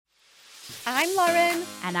I'm Lauren.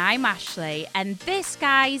 And I'm Ashley. And this,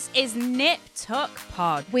 guys, is Nip Tuck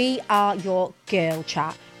Pod. We are your girl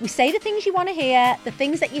chat. We say the things you want to hear, the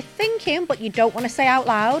things that you're thinking but you don't want to say out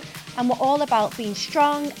loud. And we're all about being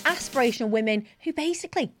strong, aspirational women who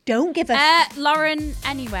basically don't give a... Lauren,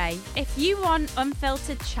 anyway, if you want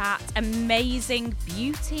unfiltered chat, amazing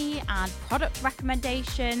beauty and product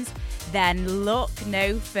recommendations, then look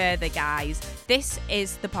no further, guys. This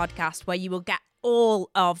is the podcast where you will get all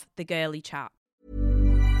of the girly chat.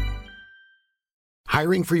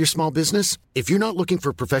 Hiring for your small business? If you're not looking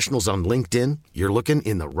for professionals on LinkedIn, you're looking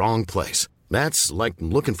in the wrong place. That's like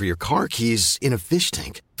looking for your car keys in a fish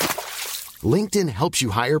tank. LinkedIn helps you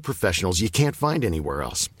hire professionals you can't find anywhere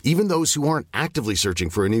else, even those who aren't actively searching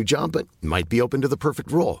for a new job but might be open to the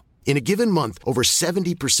perfect role. In a given month, over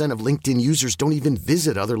 70% of LinkedIn users don't even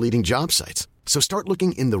visit other leading job sites. So start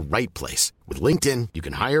looking in the right place. With LinkedIn, you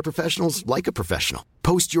can hire professionals like a professional.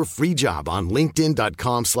 Post your free job on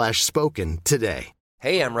linkedin.com/spoken today.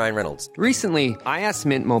 Hey, I'm Ryan Reynolds. Recently, I asked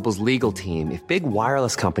Mint Mobile's legal team if big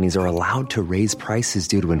wireless companies are allowed to raise prices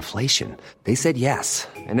due to inflation. They said yes.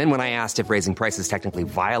 And then when I asked if raising prices technically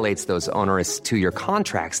violates those onerous two-year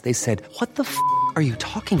contracts, they said, "What the f*** are you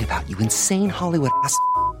talking about, you insane Hollywood ass?"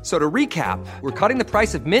 So to recap, we're cutting the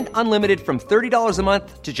price of Mint Unlimited from $30 a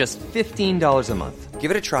month to just $15 a month. Give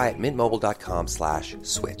it a try at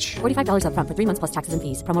mintmobile.com/switch. $45 up front for 3 months plus taxes and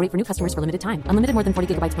fees. Promo rate for new customers for limited time. Unlimited more than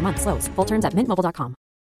 40 gigabytes per month. Slows full terms at mintmobile.com.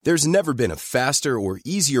 There's never been a faster or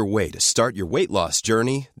easier way to start your weight loss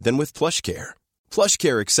journey than with PlushCare.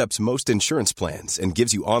 PlushCare accepts most insurance plans and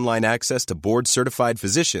gives you online access to board-certified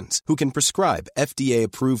physicians who can prescribe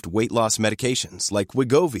FDA-approved weight loss medications like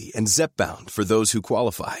Wegovy and Zepbound for those who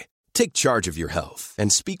qualify. Take charge of your health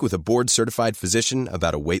and speak with a board-certified physician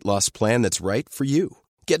about a weight loss plan that's right for you.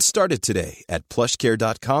 Get started today at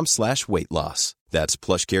plushcare.com/weight loss. That's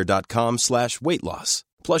plushcare.com/weight loss.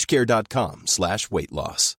 plushcare.com/weight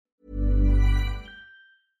loss.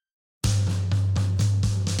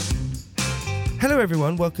 Hello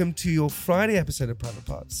everyone, welcome to your Friday episode of Private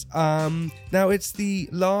Parts. Now it's the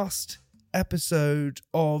last episode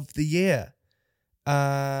of the year.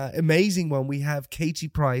 Amazing one. We have Katie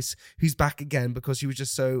Price, who's back again because she was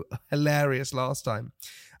just so hilarious last time.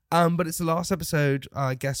 But it's the last episode,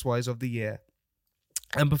 guest-wise, of the year.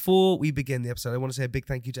 And before we begin the episode, I want to say a big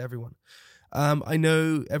thank you to everyone. I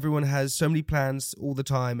know everyone has so many plans all the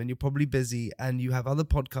time and you're probably busy and you have other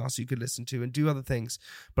podcasts you could listen to and do other things.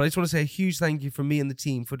 But I just want to say a huge thank you from me and the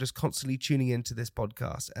team for just constantly tuning into this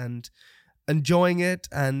podcast and enjoying it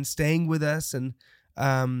and staying with us and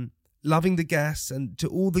loving the guests and to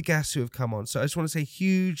all the guests who have come on. So I just want to say a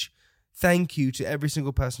huge thank you to every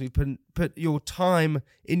single person who put your time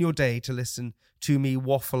in your day to listen to me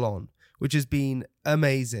waffle on, which has been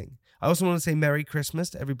amazing. I also want to say Merry Christmas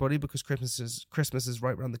to everybody because Christmas is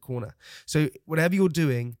right around the corner. So whatever you're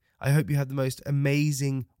doing, I hope you have the most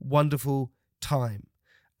amazing, wonderful time.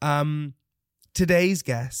 Today's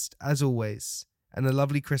guest, as always, and a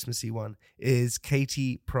lovely Christmassy one, is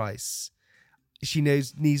Katie Price. She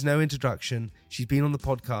needs no introduction. She's been on the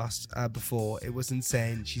podcast before. It was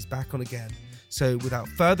insane. She's back on again. So without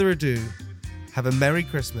further ado, have a Merry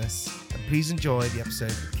Christmas and please enjoy the episode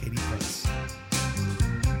with Katie Price.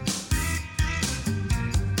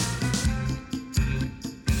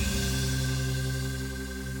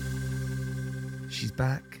 She's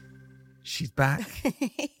back. She's back.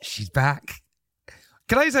 She's back.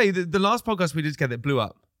 Can I say the last podcast we did together, it blew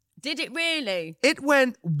up. Did it really? It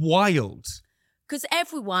went wild. Because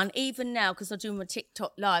everyone, even now, because I do my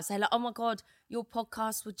TikTok lives, they're like, "Oh my God, your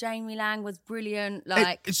podcast with Jamie Lang was brilliant."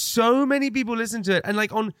 Like, so many people listened to it,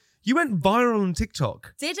 and you went viral on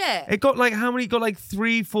TikTok. Did it? It got how many? Got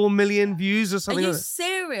 3-4 million views or something. Are you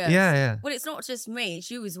serious? Yeah. Well, it's not just me;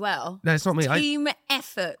 it's you as well. No, it's not me. Team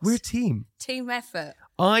effort. We're a team. Team effort.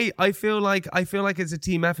 I feel like it's a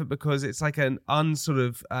team effort because it's like an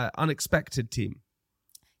unexpected team.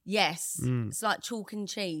 Yes, It's like chalk and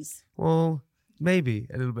cheese. Well, maybe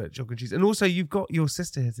a little bit of chalk and cheese. And also, you've got your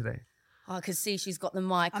sister here today. I can see she's got the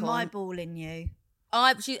mic on. I'm eyeballing you.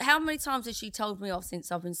 How many times has she told me off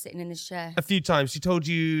since I've been sitting in this chair? A few times. She told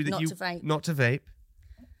you that not to vape.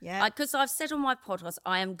 Yeah. Because I've said on my podcast,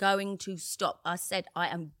 I am going to stop. I said I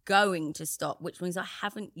am going to stop, which means I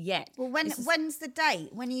haven't yet. Well, when's the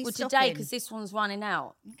date? When are you stopping? Today, because this one's running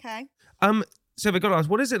out. Okay. So I've got to ask,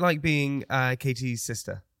 what is it like being Katie's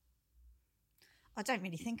sister? I don't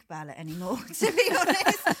really think about it anymore, to be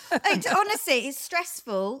honest. Honestly, it's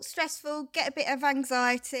stressful, get a bit of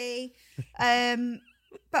anxiety. But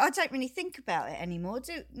I don't really think about it anymore.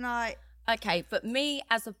 Okay, but me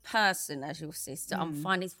as a person, as your sister, I'm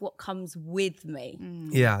fine. It's what comes with me.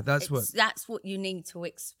 Yeah, that's what you need to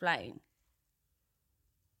explain.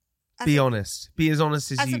 Be honest. Be as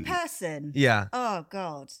honest as you. As a person? Yeah. Oh,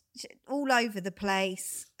 God. All over the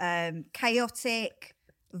place. Chaotic.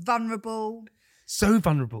 Vulnerable. So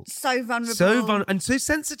vulnerable. So vulnerable. And so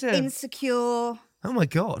sensitive. Insecure. Oh, my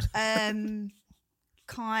God.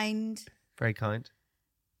 Kind. Very kind.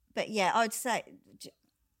 But yeah, I'd say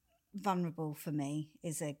vulnerable for me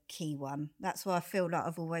is a key one. That's why I feel like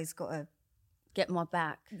I've always got to get my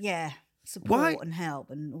back. Yeah. Support and help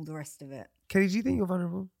and all the rest of it. Kelly, do you think you're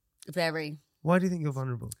vulnerable? Very. Why do you think you're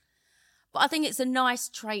vulnerable? But I think it's a nice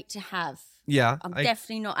trait to have. Yeah. I'm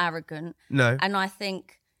definitely not arrogant. No. And I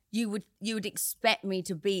think you would expect me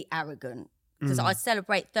to be arrogant because I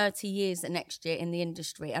celebrate 30 years next year in the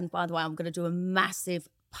industry. And by the way, I'm going to do a massive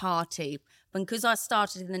party. But because I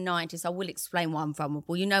started in the 90s, I will explain why I'm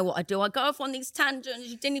vulnerable. You know what I do? I go off on these tangents.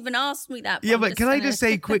 You didn't even ask me that. Yeah, but can I just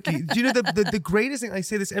say quickly, do you know the greatest thing? I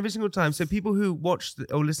say this every single time. So people who watch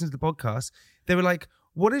or listen to the podcast, they were like,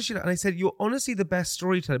 what is your... And I said, you're honestly the best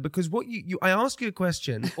storyteller because what I ask you a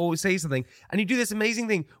question or say something and you do this amazing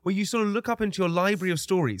thing where you sort of look up into your library of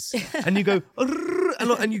stories and you go,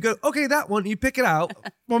 and you go, okay, that one, you pick it out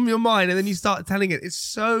from your mind and then you start telling it. It's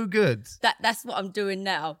so good. That's what I'm doing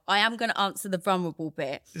now. I am going to answer the vulnerable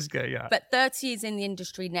bit. Just go, yeah. But 30 years in the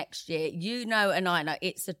industry next year, you know and I know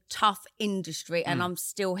it's a tough industry and I'm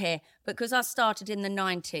still here. Because I started in the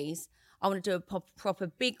 90s, I want to do a proper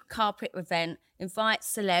big carpet event, invite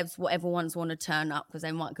celebs, whatever ones want to turn up because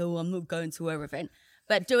they might go, I'm not going to her event.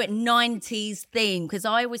 But do it 90s theme because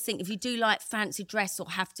I always think if you do like fancy dress or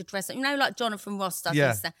have to dress, you know, like Jonathan Ross does.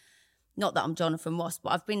 Yeah. Not that I'm Jonathan Ross, but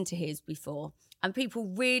I've been to his before. And people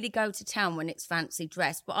really go to town when it's fancy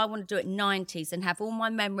dress. But I want to do it 90s and have all my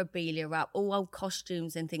memorabilia up, all old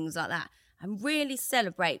costumes and things like that. And really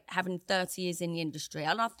celebrate having 30 years in the industry.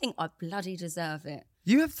 And I think I bloody deserve it.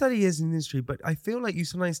 You have 30 years in the industry, but I feel like you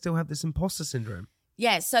sometimes still have this imposter syndrome.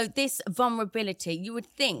 Yeah, so this vulnerability, you would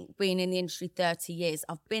think being in the industry 30 years,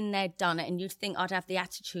 I've been there, done it, and you'd think I'd have the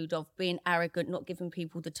attitude of being arrogant, not giving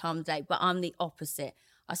people the time of day, but I'm the opposite.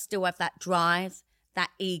 I still have that drive, that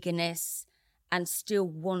eagerness, and still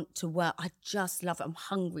want to work. I just love it. I'm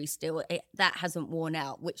hungry still. That hasn't worn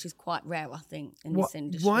out, which is quite rare, I think, in this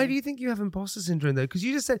industry. Why do you think you have imposter syndrome, though? Because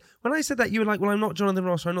you just said, when I said that, you were like, well, I'm not Jonathan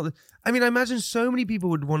Ross, or I'm not... I mean, I imagine so many people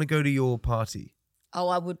would want to go to your party. Oh,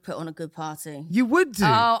 I would put on a good party. You would do?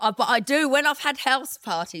 Oh, but I do. When I've had house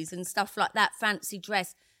parties and stuff like that, fancy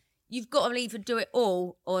dress, you've got to either do it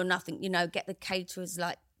all or nothing. You know, get the caterers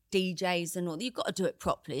like DJs and all. You've got to do it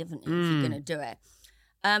properly, haven't you, if you're going to do it.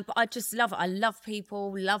 But I just love it. I love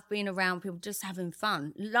people, love being around people, just having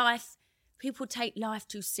fun. Life, people take life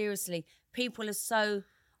too seriously. People are so,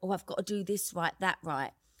 I've got to do this right, that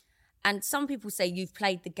right. And some people say you've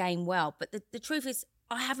played the game well, but the truth is,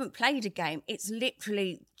 I haven't played a game. It's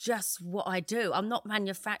literally just what I do. I'm not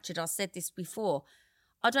manufactured. I said this before.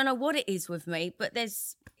 I don't know what it is with me, but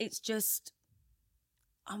it's just,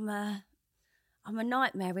 I'm a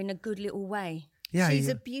nightmare in a good little way. Yeah, She's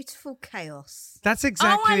a beautiful chaos. That's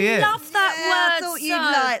exactly it. I love that word. I thought you'd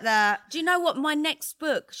like that. Do you know what? My next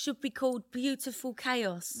book should be called Beautiful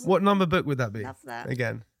Chaos. What number book would that be? Love that.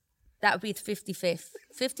 Again. That would be the 55th.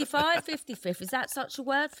 55? 55th. Is that such a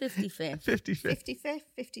word? 55th. 55th. 55th,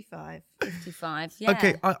 55. 55, yeah.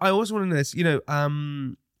 Okay, I also want to know this. You know,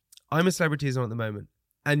 I'm a Celebrity is on at the moment,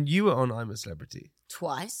 and you were on I'm a Celebrity.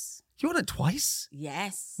 Twice. You were on it twice?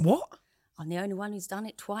 Yes. What? I'm the only one who's done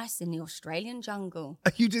it twice in the Australian jungle.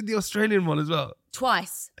 You did the Australian one as well?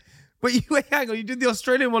 Twice. Wait, hang on. You did the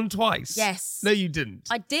Australian one twice? Yes. No, you didn't.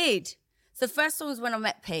 I did. The first one was when I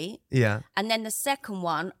met Pete. Yeah. And then the second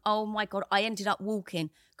one, oh my God, I ended up walking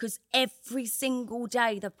because every single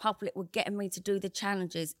day the public were getting me to do the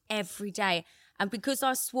challenges every day. And because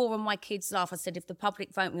I swore on my kids' life, I said, if the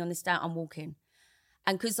public vote me on this day, I'm walking.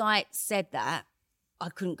 And because I said that, I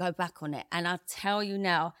couldn't go back on it. And I tell you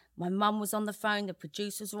now, my mum was on the phone, the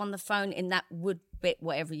producers were on the phone in that wood bit,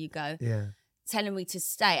 wherever you go, telling me to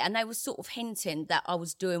stay. And they were sort of hinting that I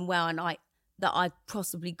was doing well and that I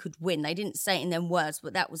possibly could win. They didn't say it in them words,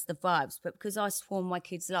 but that was the vibes. But because I swore on my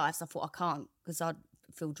kids' lives, I thought I can't because I'd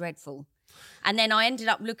feel dreadful. And then I ended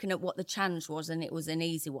up looking at what the challenge was, and it was an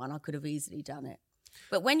easy one. I could have easily done it.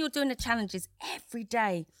 But when you're doing the challenges every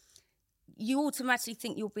day, you automatically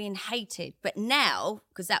think you're being hated. But now,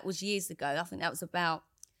 because that was years ago, I think that was about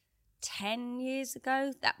 10 years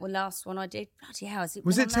ago, that was the last one I did. Bloody hell,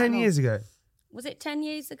 was it 10 years ago? Was it 10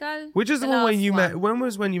 years ago? Which is the one when you met? When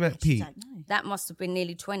was when you met Pete? That must have been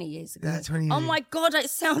nearly 20 years ago. Yeah, 20 years. Oh my God, it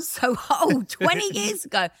sounds so old. 20 years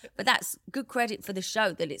ago. But that's good credit for the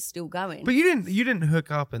show that it's still going. But you didn't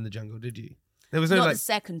hook up in the jungle, did you? There was no not like the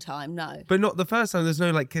second time, no. But not the first time. There's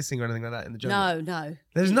no like kissing or anything like that in the jungle. No.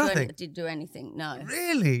 There's nothing. Didn't do anything. No.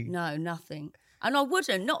 Really? No, nothing. And I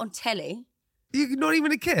wouldn't. Not on telly. Not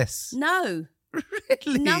even a kiss. No.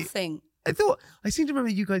 Really? Nothing. I seem to remember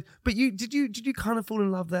you guys. But did you kind of fall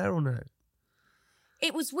in love there or no?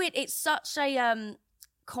 It was weird. It's such a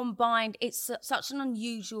combined. It's such an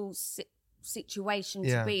unusual situation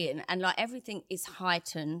to be in, and like everything is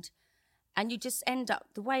heightened. And you just end up,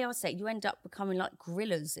 the way I say it, you end up becoming like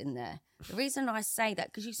gorillas in there. The reason I say that,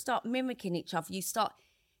 because you start mimicking each other. You start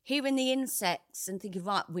hearing the insects and thinking,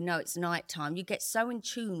 right, we know it's nighttime. You get so in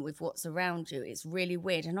tune with what's around you. It's really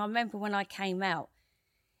weird. And I remember when I came out,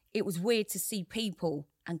 it was weird to see people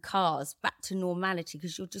and cars back to normality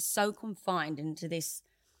because you're just so confined into this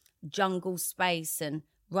jungle space and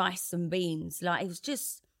rice and beans. Like,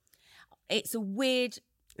 it's a weird...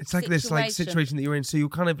 It's like this like situation that you're in. So you're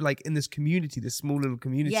kind of like in this community, this small little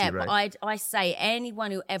community, right? Yeah, but I say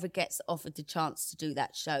anyone who ever gets offered the chance to do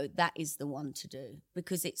that show, that is the one to do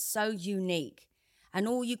because it's so unique. And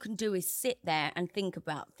all you can do is sit there and think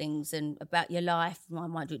about things and about your life. My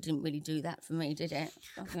mind, it didn't really do that for me, did it?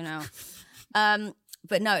 You know.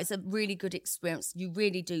 But no, it's a really good experience. You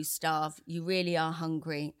really do starve. You really are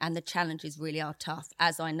hungry. And the challenges really are tough,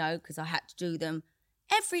 as I know, because I had to do them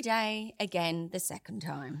every day again the second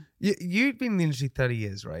time. You've been in the industry 30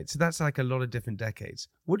 years, right? So that's like a lot of different decades.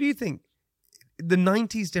 What do you think? The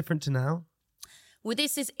 90s different to now? Well,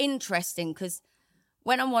 this is interesting because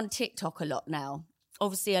when I'm on TikTok a lot now,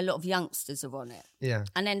 obviously a lot of youngsters are on it. Yeah.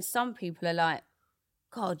 And then some people are like,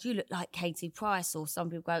 God, you look like Katie Price. Or some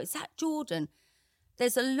people go, is that Jordan?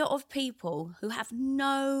 There's a lot of people who have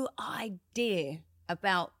no idea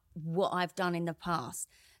about what I've done in the past.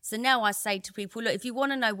 So now I say to people, look, if you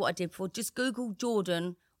want to know what I did before, just Google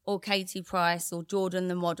Jordan or Katie Price or Jordan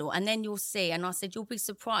the model, and then you'll see. And I said, you'll be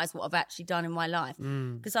surprised what I've actually done in my life.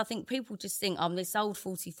 Because I think people just think I'm this old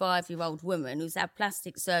 45-year-old woman who's had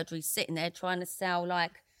plastic surgery sitting there trying to sell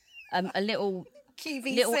like a little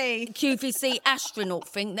QVC astronaut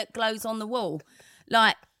thing that glows on the wall.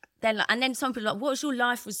 And then some people are like, what's your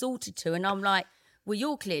life resorted to? And I'm like, well,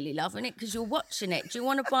 you're clearly loving it because you're watching it. Do you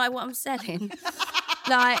want to buy what I'm selling?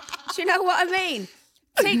 Like, do you know what I mean?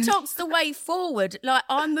 TikTok's the way forward. Like,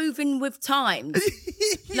 I'm moving with times.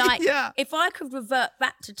 Like, if I could revert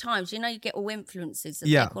back to times, you get all influencers that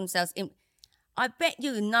they call themselves. I bet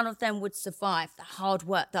you none of them would survive the hard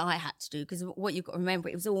work that I had to do because what you've got to remember,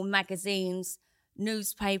 it was all magazines,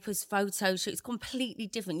 newspapers, photo shoots. It's completely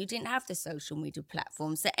different. You didn't have the social media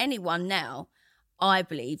platforms. So anyone now, I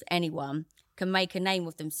believe anyone can make a name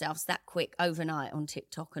of themselves that quick overnight on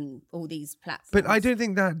TikTok and all these platforms. But I don't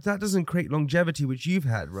think that doesn't create longevity, which you've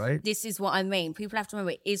had, right? This is what I mean. People have to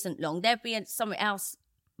remember it isn't long. There'll be something else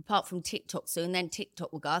apart from TikTok soon, then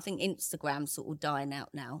TikTok will go. I think Instagram's sort of dying out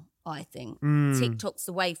now, I think. TikTok's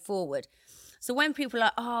the way forward. So when people are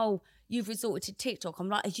like, oh, you've resorted to TikTok, I'm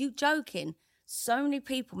like, are you joking? So many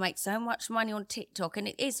people make so much money on TikTok, and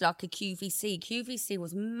it is like a QVC. QVC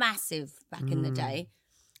was massive back in the day.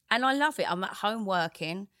 And I love it. I'm at home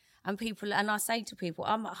working and I say to people,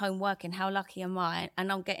 I'm at home working, how lucky am I?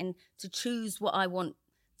 And I'm getting to choose what I want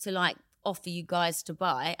to like offer you guys to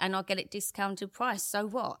buy and I'll get it discounted price. So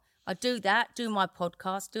what? I do that, do my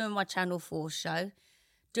podcast, doing my Channel 4 show,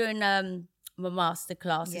 doing my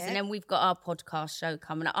masterclasses. And then we've got our podcast show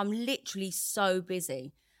coming up. I'm literally so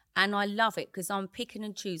busy and I love it because I'm picking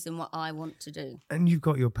and choosing what I want to do. And you've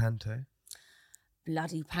got your panto.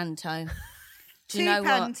 Bloody panto. Two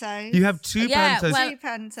pantos. You have two pantos. Two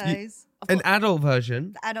pantos. An adult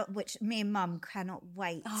version. The adult, which me and Mum cannot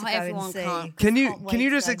wait to go everyone and see. can't. Can you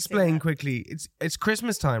just explain quickly? It's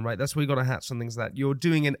Christmas time, right? That's where you got our hats and things like that. You're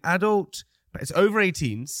doing an adult, but it's over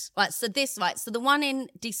 18s. Right. So the one in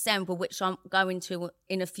December, which I'm going to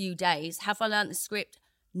in a few days. Have I learnt the script?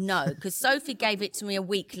 No, because Sophie gave it to me a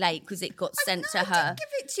week late because it got sent to her. I didn't give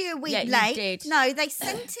it to you a week late. You did. No, they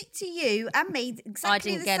sent it to you and me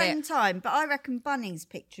exactly at the same time. But I reckon Bunny's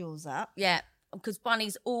picked yours up. Yeah, because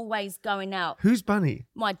Bunny's always going out. Who's Bunny?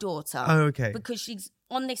 My daughter. Oh, okay. Because she's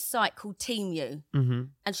on this site called Team You,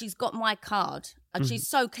 and she's got my card, and she's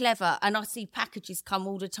so clever, and I see packages come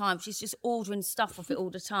all the time. She's just ordering stuff off it all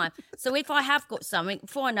the time. So if I have got something,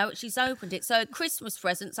 before I know it, she's opened it. So Christmas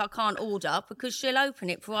presents I can't order because she'll open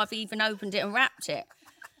it before I've even opened it and wrapped it.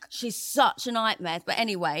 She's such a nightmare. But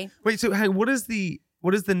anyway. Wait, so what is the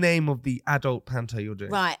name of the adult panto you're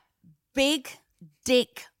doing? Right. Big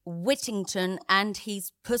Dick Whittington and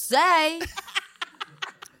his pussy.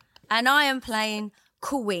 And I am playing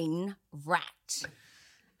Queen Rat.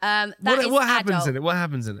 What happens in it? What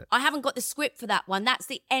happens in it? I haven't got the script for that one. That's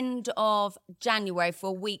the end of January for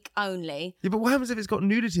a week only. Yeah, but what happens if it's got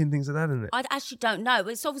nudity and things like that in it? I actually don't know.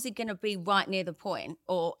 It's obviously going to be right near the point,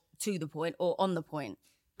 or to the point, or on the point.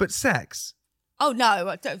 But sex? Oh, no.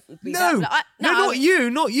 I don't be No. that. Not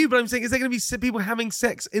you. But I'm saying, is there going to be people having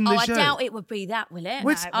sex in the show? I doubt it would be that, will it?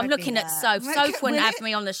 No, I'm looking at Soph. Soph wouldn't have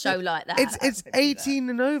me on the show like that. It's 18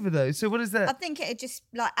 and over, though. So what is that? I think it'd just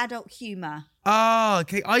like adult humour. Ah,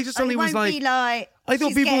 okay. I just only was like... Be like I thought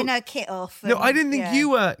she's people getting her kit off. No, I didn't think you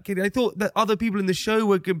were, Katie. I thought that other people in the show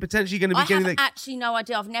were potentially going to be getting... I have actually no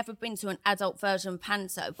idea. I've never been to an adult version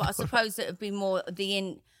panto, but I suppose it would be more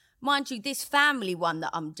Mind you, this family one that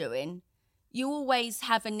I'm doing... You always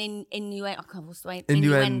have an innuendo.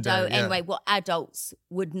 Innuendo, yeah. Anyway, what adults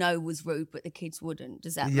would know was rude, but the kids wouldn't.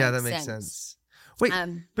 Does that make sense? Yeah, that makes sense. Wait,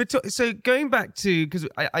 so going back to, because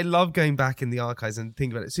I love going back in the archives and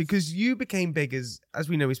thinking about it. So because you became big as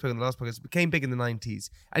we know, we spoke on the last podcast, became big in the 90s,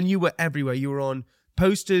 and you were everywhere. You were on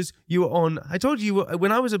posters. You were on. I told you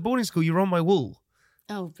when I was at boarding school, you were on my wall.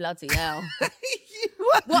 Oh bloody hell!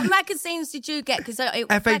 What magazines did you get? Because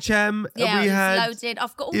FHM, we had Loaded.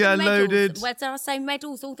 I've got all the medals. Loaded. Where did I say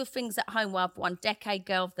medals? All the things at home where I've won Decade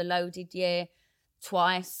Girl of the Loaded year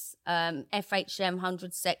twice. FHM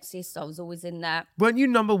 100 Sexiest. I was always in that. Weren't you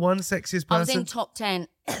number one sexiest person? I was in top 10.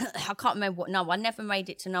 I can't remember what number. I never made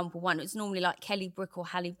it to number one. It was normally like Kelly Brook or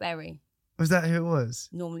Halle Berry. Was that who it was?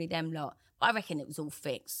 Normally them lot. But I reckon it was all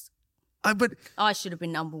fixed. But I should have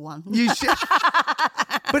been number one. You should.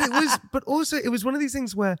 But also it was one of these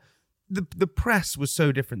things where the press was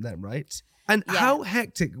so different then, right? And how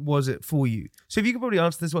hectic was it for you? So if you could probably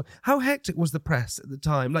answer this one, how hectic was the press at the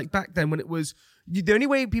time? Like back then when it was, the only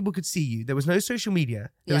way people could see you, there was no social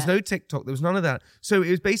media, there was no TikTok, there was none of that. So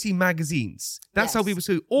it was basically magazines. That's how people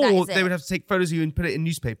saw you. Or they would have to take photos of you and put it in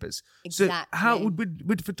newspapers. Exactly. So how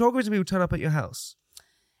would photographers and people turn up at your house?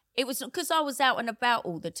 It was because I was out and about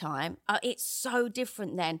all the time. It's so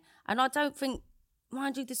different then. And I don't think,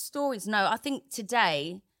 mind you, the stories, no, I think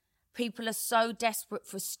today people are so desperate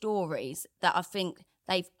for stories that I think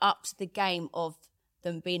they've upped the game of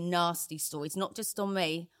them being nasty stories, not just on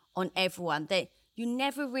me, on everyone. You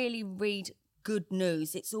never really read good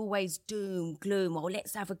news. It's always doom, gloom, or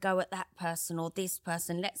let's have a go at that person or this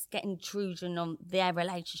person. Let's get intrusion on their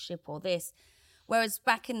relationship or this. Whereas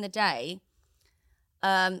back in the day,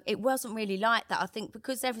 it wasn't really like that. I think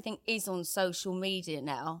because everything is on social media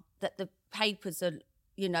now, that the papers are,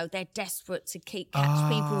 they're desperate to catch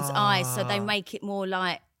people's eyes, so they make it more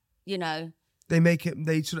like, They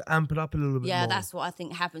sort of amp it up a little bit more. Yeah, that's what I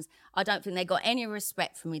think happens. I don't think they got any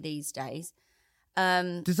respect for me these days.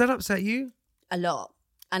 Does that upset you? A lot.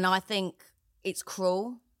 And I think it's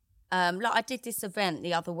cruel. Like I did this event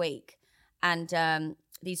the other week, and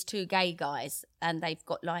these two gay guys, and they've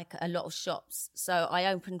got like a lot of shops. So I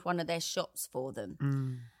opened one of their shops for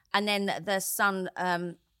them. And then the son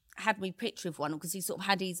had me picture with one because he sort of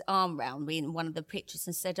had his arm round me in one of the pictures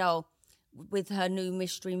and said, with her new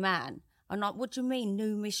mystery man. I'm like, what do you mean,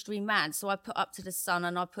 new mystery man? So I put up to the son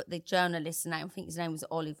and I put the journalist's name. I think his name was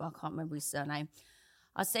Oliver. I can't remember his surname.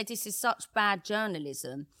 I said, this is such bad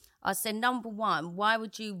journalism. I said, number one, why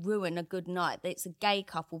would you ruin a good night? It's a gay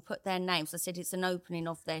couple, put their names. I said, it's an opening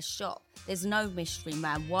of their shop. There's no mystery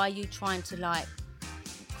man. Why are you trying to,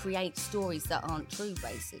 create stories that aren't true,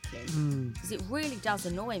 basically? Because it really does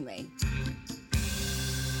annoy me.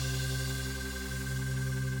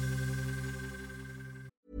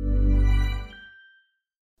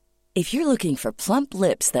 If you're looking for plump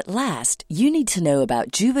lips that last, you need to know about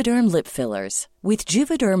Juvederm lip fillers. With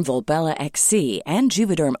Juvederm Volbella XC and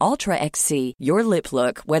Juvederm Ultra XC, your lip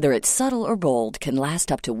look, whether it's subtle or bold, can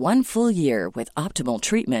last up to 1 full year with optimal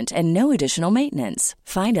treatment and no additional maintenance.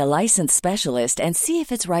 Find a licensed specialist and see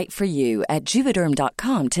if it's right for you at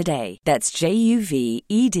Juvederm.com today. That's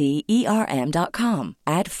JUVEDERM.com.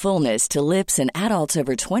 Add fullness to lips in adults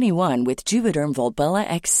over 21 with Juvederm Volbella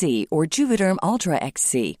XC or Juvederm Ultra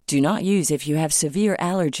XC. Do not use if you have severe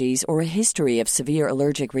allergies or a history of severe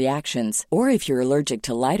allergic reactions, or if you're allergic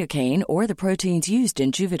to lidocaine or the proteins used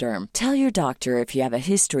in Juvederm. Tell your doctor if you have a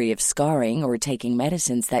history of scarring or taking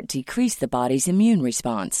medicines that decrease the body's immune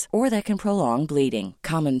response or that can prolong bleeding.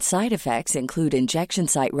 Common side effects include injection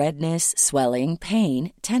site redness, swelling,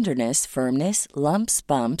 pain, tenderness, firmness, lumps,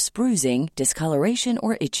 bumps, bruising, discoloration,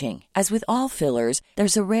 or itching. As with all fillers,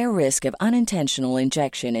 there's a rare risk of unintentional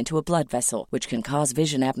injection into a blood vessel, which can cause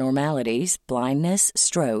vision abnormalities, blindness,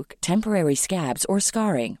 stroke, temporary scabs, or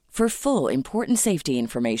scarring. For full, important safety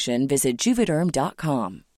information, visit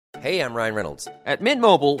Juvederm.com. Hey, I'm Ryan Reynolds. At Mint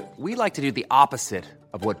Mobile, we like to do the opposite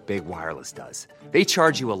of what Big Wireless does. They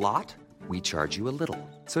charge you a lot, we charge you a little.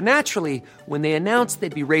 So naturally, when they announced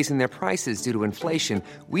they'd be raising their prices due to inflation,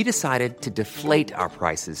 we decided to deflate our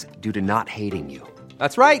prices due to not hating you.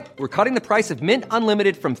 That's right. We're cutting the price of Mint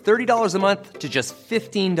Unlimited from $30 a month to just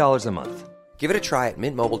 $15 a month. Give it a try at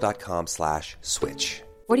mintmobile.com/switch.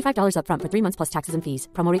 $45 up front for 3 months plus taxes and fees.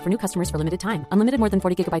 Promo rate for new customers for limited time. Unlimited more than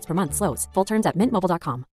 40 gigabytes per month. Slows full terms at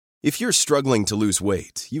mintmobile.com. If you're struggling to lose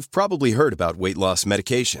weight, you've probably heard about weight loss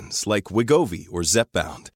medications like Wegovy or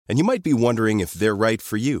Zepbound, and you might be wondering if they're right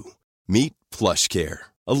for you. Meet PlushCare,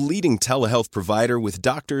 a leading telehealth provider with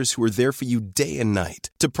doctors who are there for you day and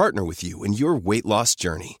night to partner with you in your weight loss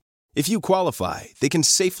journey. If you qualify, they can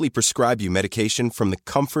safely prescribe you medication from the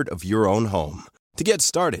comfort of your own home. To get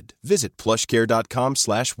started, visit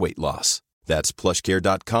plushcare.com/weight-loss. That's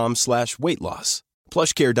plushcare.com/weight-loss.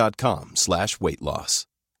 plushcare.com/weight-loss.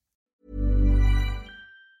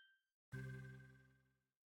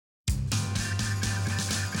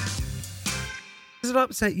 Does it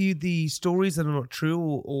upset you, the stories that are not true,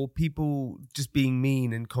 or people just being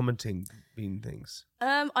mean and commenting mean things?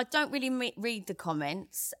 I don't really read the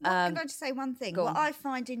comments. Can I just say one thing? Go What on. I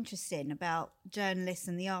find interesting about journalists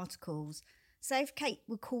and the articles, say if Kate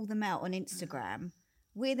would call them out on Instagram,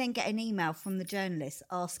 we then get an email from the journalist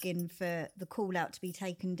asking for the call out to be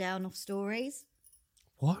taken down off stories.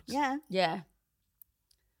 What? Yeah. Yeah.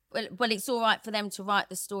 Well, it's all right for them to write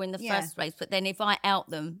the story in the first place, but then if I out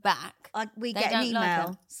them back, We they get an don't like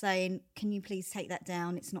email it. saying, "Can you please take that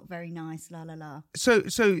down? It's not very nice." La la la. So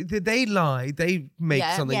they lie, they make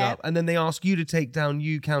Yeah. something Yeah. up, and then they ask you to take down,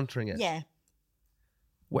 you countering it. Yeah.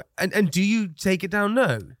 And do you take it down?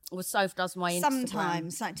 No. Well, Soph does my Instagram.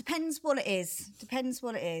 Sometimes, like, depends what it is.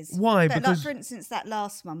 Why? But Because- like, for instance, that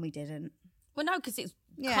last one we didn't. Well, no, because it's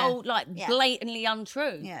Yeah. cold, like Yeah. blatantly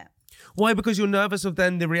untrue. Yeah. Why? Because you're nervous of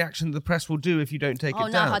then the reaction the press will do if you don't take Oh, it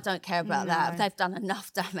no, down. I don't care about that. They've done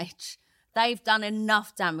enough damage. They've done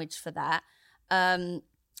enough damage for that.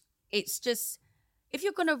 It's just, if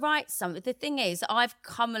you're going to write something, the thing is, I've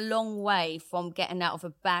come a long way from getting out of a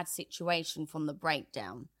bad situation from the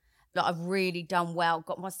breakdown. Like, I've really done well,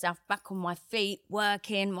 got myself back on my feet,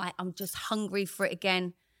 working. I'm just hungry for it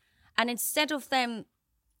again. And instead of them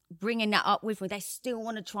bringing that up with me, they still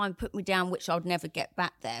want to try and put me down, which I'd never get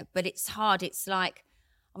back there. But it's hard. It's like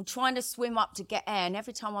I'm trying to swim up to get air, and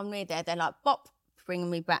every time I'm near there, they're like, bop, bringing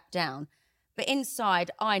me back down. But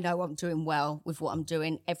inside, I know I'm doing well with what I'm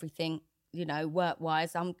doing, everything,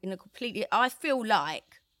 work-wise. I'm in a I feel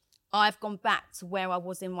like I've gone back to where I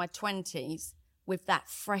was in my 20s with that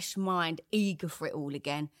fresh mind, eager for it all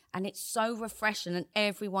again. And it's so refreshing, and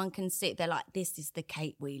everyone can see it. They're like, this is the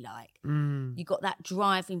Kate we like. You got that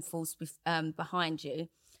driving force behind you.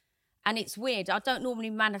 And it's weird. I don't normally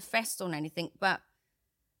manifest on anything, but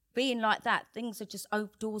being like that, things are just,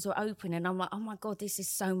 doors are open, and I'm like, oh my God, this is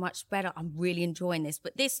so much better. I'm really enjoying this.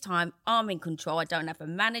 But this time, I'm in control. I don't have a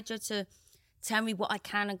manager to tell me what I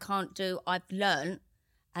can and can't do. I've learned,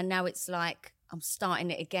 and now it's like I'm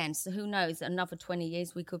starting it again. So who knows? Another 20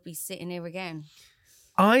 years, we could be sitting here again.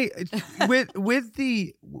 When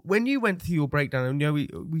you went through your breakdown, and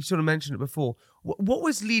we sort of mentioned it before. What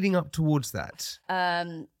was leading up towards that?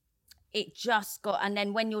 It just got, and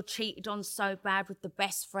then when you're cheated on so bad with the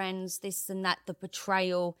best friends, this and that, the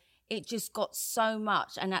betrayal, it just got so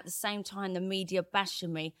much. And at the same time, the media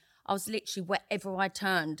bashing me. I was literally, wherever I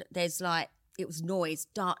turned, there's like, it was noise,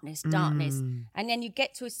 darkness. And then you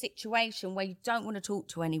get to a situation where you don't want to talk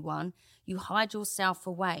to anyone. You hide yourself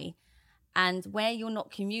away. And where you're not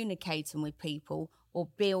communicating with people or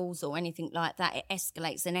bills or anything like that, it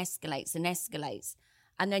escalates and escalates and escalates.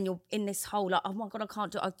 And then you're in this whole, like, oh my God, I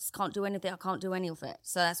just can't do anything. I can't do any of it.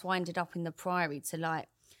 So that's why I ended up in the Priory to, like,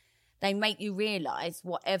 they make you realise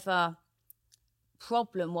whatever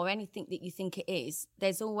problem or anything that you think it is,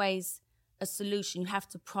 there's always a solution. You have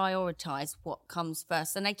to prioritise what comes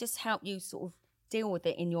first. And they just help you sort of deal with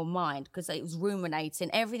it in your mind, because it was ruminating.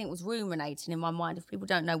 Everything was ruminating in my mind. If people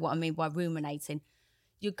don't know what I mean by ruminating,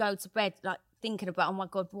 you go to bed like thinking about, oh my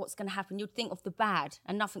God, what's going to happen? You'd think of the bad,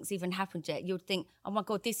 and nothing's even happened yet. You'd think, oh my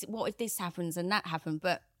God, what if this happens and that happened?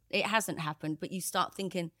 But it hasn't happened. But you start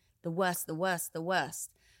thinking the worst,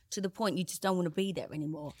 to the point you just don't want to be there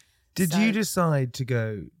anymore. Did you decide to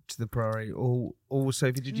go to the Priory, or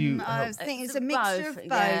Sophie, did you? I think it's a mixture of both.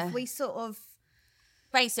 Yeah. We sort of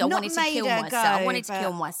basically, I not wanted to made kill her myself. go, I wanted to but-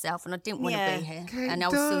 kill myself, and I didn't want Yeah. to be here. Kate, And I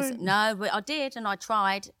was still, don't. no, but I did, and I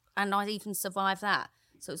tried, and I even survived that.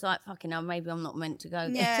 So it's like, fucking hell, maybe I'm not meant to go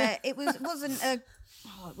there. Yeah, it wasn't a.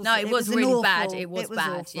 No, it was an really awful- bad. It was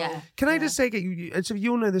bad, awful. yeah. Can I just say, and so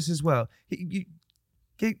you'll know this as well.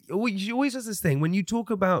 She always does this thing when you talk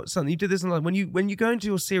about something. You did this in life when you go into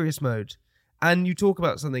your serious mode and you talk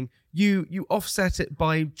about something. You offset it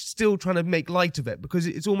by still trying to make light of it because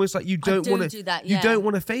it's almost like you don't want to do that. You Yeah. don't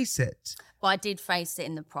want to face it. But I did face it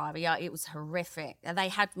in the Priory. It was horrific. They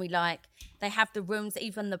had me they have the rooms,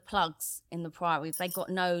 even the plugs in the Priory. They got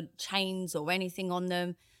no chains or anything on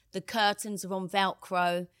them. The curtains are on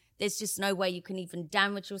Velcro. There's just no way you can even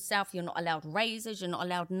damage yourself. You're not allowed razors. You're not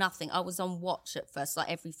allowed nothing. I was on watch at first, like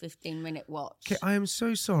every 15-minute watch. Okay, I am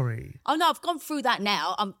so sorry. Oh, no, I've gone through that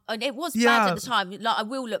now. And it was bad at the time. Like, I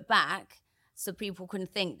will look back so people can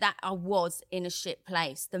think that I was in a shit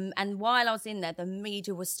place. And while I was in there, the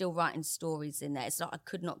media was still writing stories in there. It's like I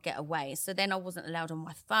could not get away. So then I wasn't allowed on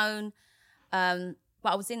my phone. But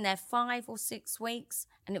I was in there 5 or 6 weeks,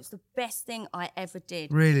 and it was the best thing I ever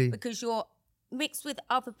did. Really? Because you're mixed with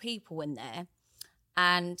other people in there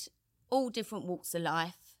and all different walks of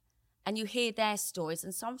life, and you hear their stories,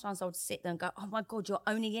 and sometimes I would sit there and go, oh my God, you're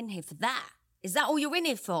only in here for that? Is that all you're in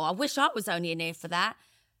here for? I wish I was only in here for that.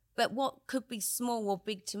 But what could be small or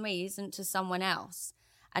big to me isn't to someone else.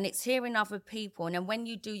 And it's hearing other people. And then when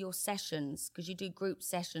you do your sessions, because you do group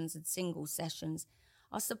sessions and single sessions,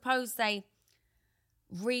 I suppose they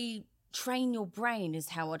retrain your brain is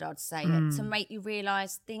how I'd say it, to make you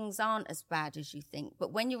realise things aren't as bad as you think.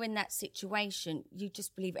 But when you're in that situation, you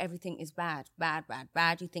just believe everything is bad.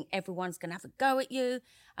 You think everyone's going to have a go at you.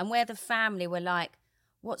 And where the family were like,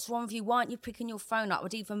 what's wrong with you? Why aren't you picking your phone up? I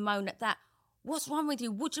would even moan at that. What's wrong with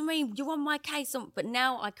you? What do you mean? You're on my case. But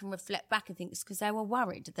now I can reflect back and think it's because they were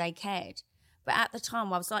worried, they cared. But at the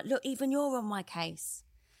time I was like, look, even you're on my case.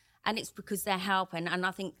 And it's because they're helping. And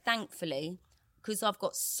I think thankfully, because I've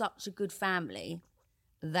got such a good family,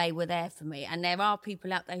 they were there for me. And there are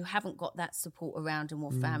people out there who haven't got that support around them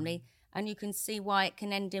or family. And you can see why it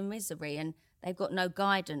can end in misery. And they've got no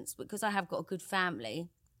guidance. Because I have got a good family,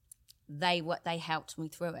 they helped me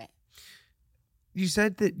through it. You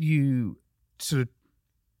said that you sort of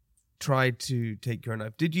tried to take your own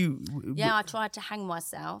life. Did you? Yeah, I tried to hang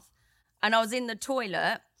myself. And I was in the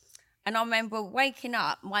toilet. And I remember waking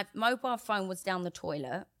up. My mobile phone was down the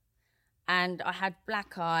toilet. And I had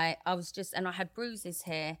black eye. And I had bruises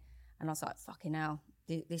here. And I was like, fucking hell,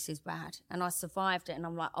 this is bad. And I survived it. And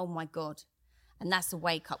I'm like, oh my God. And that's a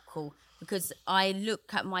wake-up call. Because I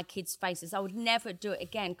look at my kids' faces. I would never do it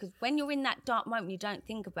again. Because when you're in that dark moment, you don't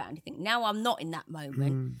think about anything. Now I'm not in that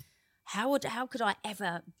moment. How could I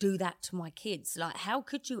ever do that to my kids? Like, how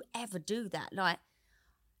could you ever do that? Like,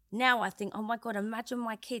 now I think, oh my God, imagine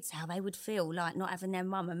my kids, how they would feel like not having their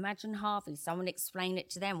mum. Imagine Harvey, someone explain it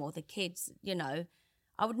to them, or the kids, you know.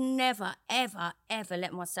 I would never, ever, ever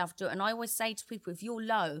let myself do it. And I always say to people, if you're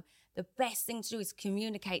low, the best thing to do is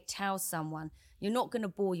communicate, tell someone. You're not going to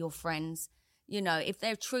bore your friends. You know, if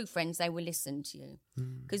they're true friends, they will listen to you.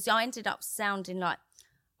 Because I ended up sounding like,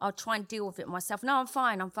 I'll try and deal with it myself. No, I'm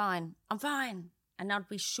fine. And I'd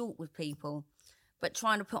be short with people. But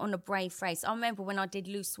trying to put on a brave face. I remember when I did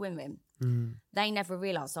loose women, they never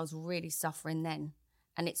realised I was really suffering then.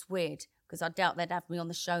 And it's weird because I doubt they'd have me on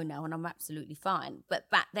the show now and I'm absolutely fine. But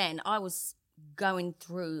back then I was going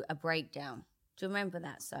through a breakdown. Do you remember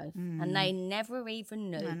that, Soph? And they never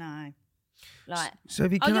even knew. I know. Like,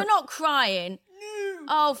 Sophie, you're not crying?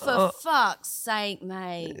 Oh, for fuck's sake,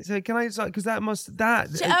 mate. So can I, because her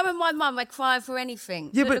and my mum, they cry for anything.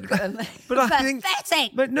 Yeah, Look at them. but I think,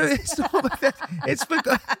 pathetic. but no, it's not pathetic. It's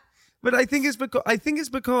because, but I think it's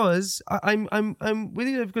because I'm with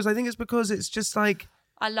you because I think it's because it's just like,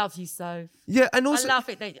 I love you, Soph. Yeah, and also I love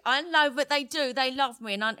it. I know, but they do. They love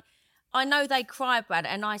me, and I know they cry about it,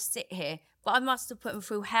 and I sit here. But I must have put them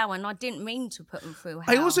through hell, and I didn't mean to put them through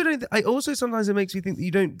hell. I also sometimes it makes me think that you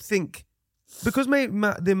don't think, because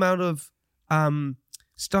the amount of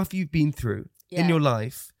stuff you've been through in your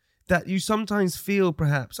life, that you sometimes feel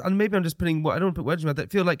perhaps, and maybe I'm just I don't want to put words in my mouth,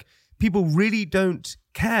 that feel like people really don't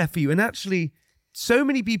care for you, and actually, so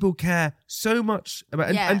many people care so much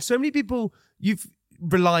about, and so many people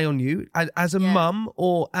rely on you as a mum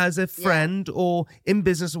or as a friend or in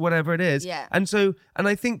business or whatever it is. Yeah. And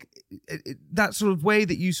I think that sort of way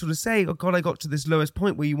that you sort of say, oh God, I got to this lowest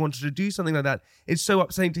point where you wanted to do something like that. It's so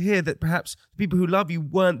upsetting to hear that perhaps people who love you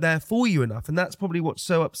weren't there for you enough. And that's probably what's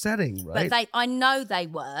so upsetting, right? But I know they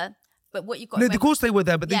were. But what you got? No, of course they were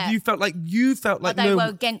there, but you felt like they were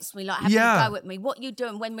against me, like having a go at me. What you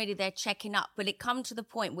doing when really they're checking up? But it come to the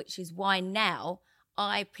point, which is why now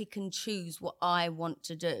I pick and choose what I want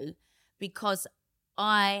to do, because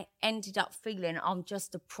I ended up feeling I'm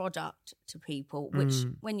just a product to people, which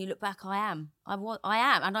when you look back, I am. I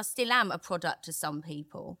am, and I still am a product to some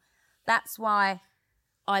people. That's why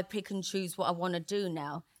I pick and choose what I want to do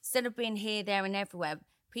now. Instead of being here, there and everywhere,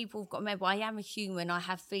 people have got to remember, I am a human. I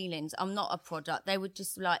have feelings. I'm not a product. They would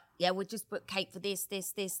just like, yeah, we'll just book Kate for this,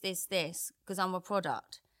 because I'm a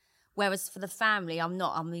product. Whereas for the family, I'm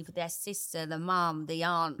not. I'm either their sister, the mum, the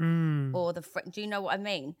aunt, or the friend. Do you know what I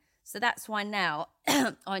mean? So that's why now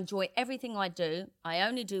I enjoy everything I do. I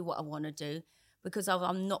only do what I want to do because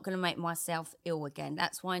I'm not going to make myself ill again.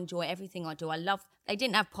 That's why I enjoy everything I do. They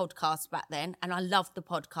didn't have podcasts back then, and I love the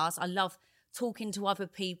podcast. I love talking to other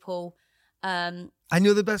people. And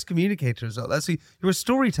you're the best communicator as well. You're a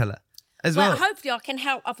storyteller as well. Hopefully I can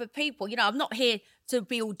help other people. You know, I'm not here to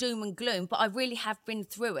be all doom and gloom, but I really have been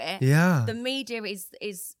through it. Yeah. The media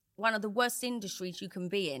is one of the worst industries you can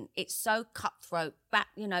be in. It's so cutthroat,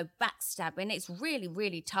 backstabbing. It's really,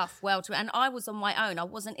 really tough. And I was on my own. I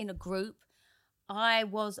wasn't in a group. I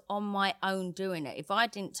was on my own doing it. If I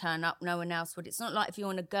didn't turn up, no one else would. It's not like if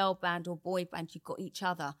you're in a girl band or boy band, you've got each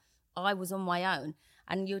other. I was on my own.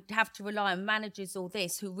 And you'd have to rely on managers or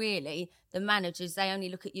this, who really, the managers, they only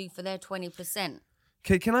look at you for their 20%.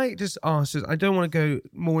 Okay, can I just ask, I don't want to go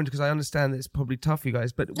more into, because I understand that it's probably tough for you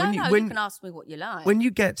guys, but when you can ask me what you like. When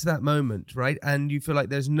you get to that moment, right, and you feel like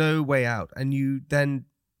there's no way out, and you then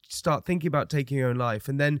start thinking about taking your own life,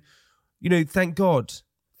 and then, thank God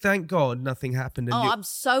nothing happened. And I'm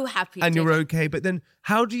so happy. And you're okay. But then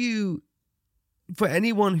how do you, for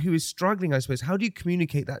anyone who is struggling, I suppose, how do you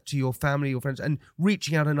communicate that to your family or friends and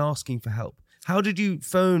reaching out and asking for help? How did you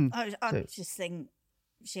phone? I just think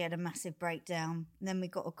she had a massive breakdown. And then we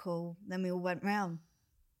got a call. Then we all went round.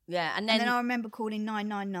 Yeah, and then I remember calling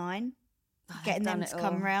 999, getting them to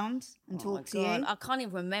come round and talk to you. I can't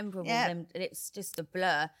even remember all them. It's just a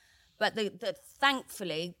blur. But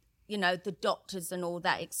thankfully, the doctors and all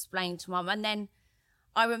that explained to Mum. And then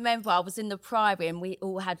I remember I was in the Priory and we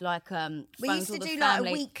all had we used to do like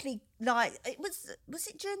a weekly, was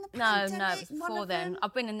it during the pandemic? No, before then.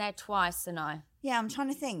 I've been in there twice, and Yeah, I'm trying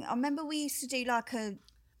to think. I remember we used to do like a.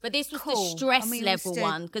 But this was the stress level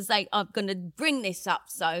one, because I'm going to bring this up.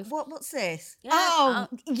 So what's this? Yeah,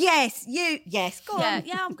 yes, go on.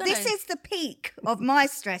 Yeah, I'm going to. This is the peak of my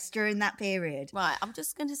stress during that period. Right, I'm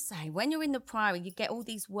just going to say, when you're in the Priory, you get all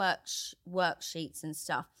these worksheets and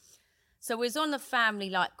stuff. So we was on the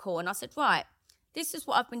family call, and I said, right, this is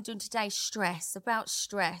what I've been doing today, about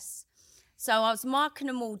stress. So I was marking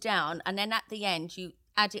them all down, and then at the end, you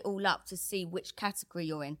add it all up to see which category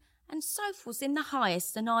you're in. And Soph was in the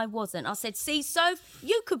highest and I wasn't. I said, see, Soph,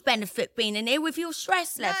 you could benefit being in here with your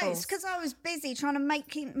stress levels. No, it's because I was busy trying to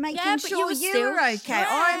making but sure you were okay. Stressed.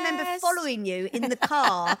 I remember following you in the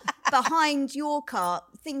car, behind your car,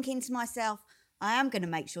 thinking to myself, I am going to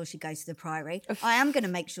make sure she goes to the Priory. I am going to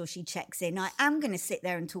make sure she checks in. I am going to sit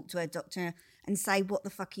there and talk to her doctor and say, what the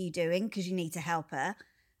fuck are you doing? Because you need to help her.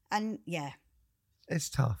 And yeah. It's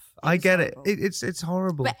tough. I get horrible. It's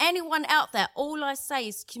horrible. But anyone out there, all I say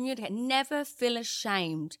is communicate. Never feel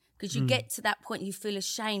ashamed, because you get to that point, you feel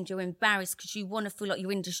ashamed, you're embarrassed, because you want to feel like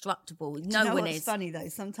you're indestructible. No one is. It's funny though.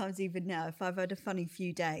 Sometimes even now, if I've had a funny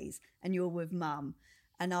few days and you're with Mum,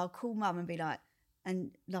 and I'll call Mum and be like,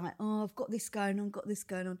 oh, I've got this going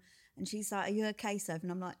on, and she's like, are you okay, Soph?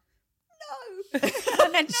 And I'm like, no.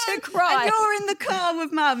 And then she'll cry. And you're in the car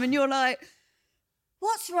with Mum, and you're like,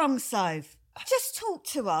 what's wrong, Soph? Just talk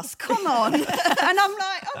to us, come on. And I'm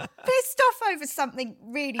like, I'm pissed off over something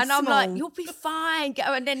really small. And I'm like, you'll be fine.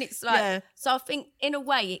 And then it's like, So I think in a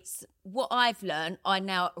way, it's what I've learned, I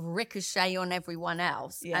now ricochet on everyone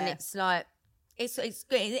else. Yeah. And it's like, it's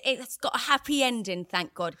good. It's got a happy ending,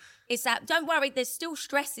 thank God. It's that, don't worry, there's still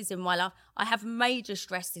stresses in my life. I have major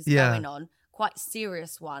stresses going on, quite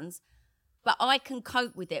serious ones. But I can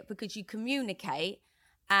cope with it because you communicate,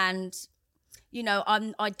 and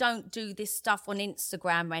I don't do this stuff on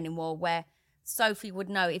Instagram anymore where Sophie would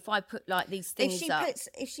know if I put these things up.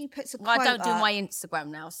 If she puts a quote I don't do up, my Instagram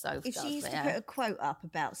now, Sophie. If she used to put a quote up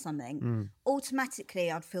about something, automatically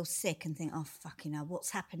I'd feel sick and think, oh, fucking hell,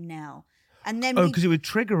 what's happened now? And then because it would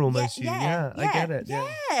trigger almost you. Yeah, I get it.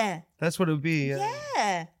 Yeah. That's what it would be.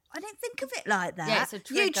 Yeah. I didn't think of it like that. Yeah, it's a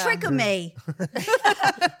trigger. You trigger me.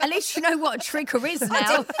 At least you know what a trigger is now. I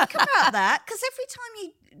didn't think about that, because every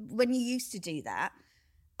time when you used to do that,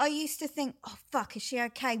 I used to think, oh, fuck, is she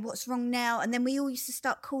okay? What's wrong now? And then we all used to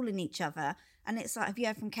start calling each other. And it's like, have you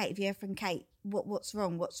heard from Kate? Have you heard from Kate? What's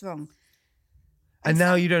wrong? What's wrong? And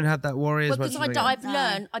now you don't have that worry as much. Because I've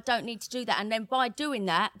learned I don't need to do that. And then by doing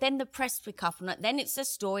that, then the press pick up on it. Then it's a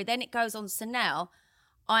story. Then it goes on. So now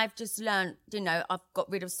I've just learned, I've got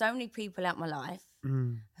rid of so many people out my life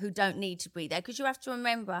who don't need to be there. Because you have to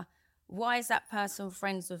remember, why is that person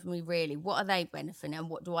friends with me really? What are they benefiting and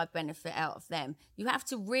what do I benefit out of them? You have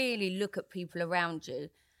to really look at people around you.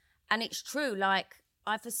 And it's true,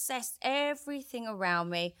 I've assessed everything around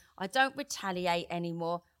me. I don't retaliate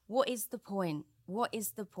anymore. What is the point? What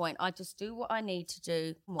is the point? I just do what I need to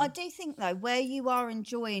do. I do think, though, where you are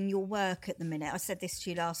enjoying your work at the minute, I said this to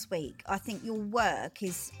you last week, I think your work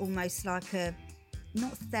is almost like a,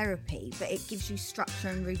 not therapy, but it gives you structure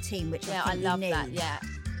and routine, which I think love you need. that, yeah.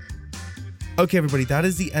 Okay, everybody, that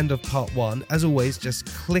is the end of part 1. As always, just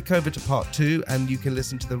click over to part 2 and you can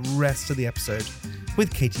listen to the rest of the episode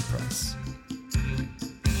with Katie Price.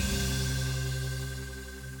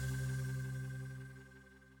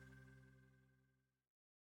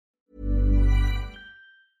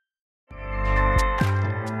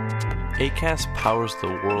 Acast powers the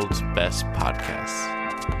world's best podcasts.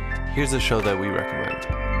 Here's a show that we recommend.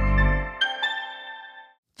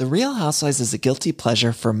 The Real Housewives is a guilty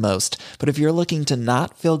pleasure for most, but if you're looking to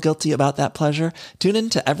not feel guilty about that pleasure, tune in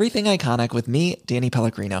to Everything Iconic with me, Danny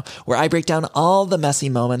Pellegrino, where I break down all the messy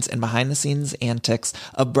moments and behind-the-scenes antics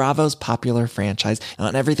of Bravo's popular franchise. And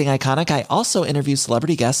on Everything Iconic, I also interview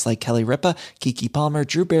celebrity guests like Kelly Ripa, Keke Palmer,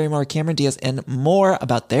 Drew Barrymore, Cameron Diaz, and more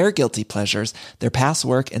about their guilty pleasures, their past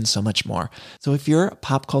work, and so much more. So if you're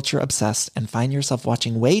pop culture obsessed and find yourself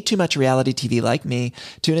watching way too much reality TV like me,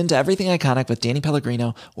 tune into Everything Iconic with Danny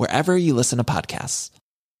Pellegrino, wherever you listen to podcasts.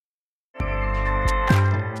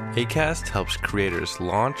 Acast helps creators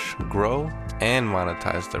launch, grow, and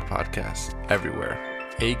monetize their podcasts everywhere.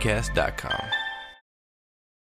 Acast.com.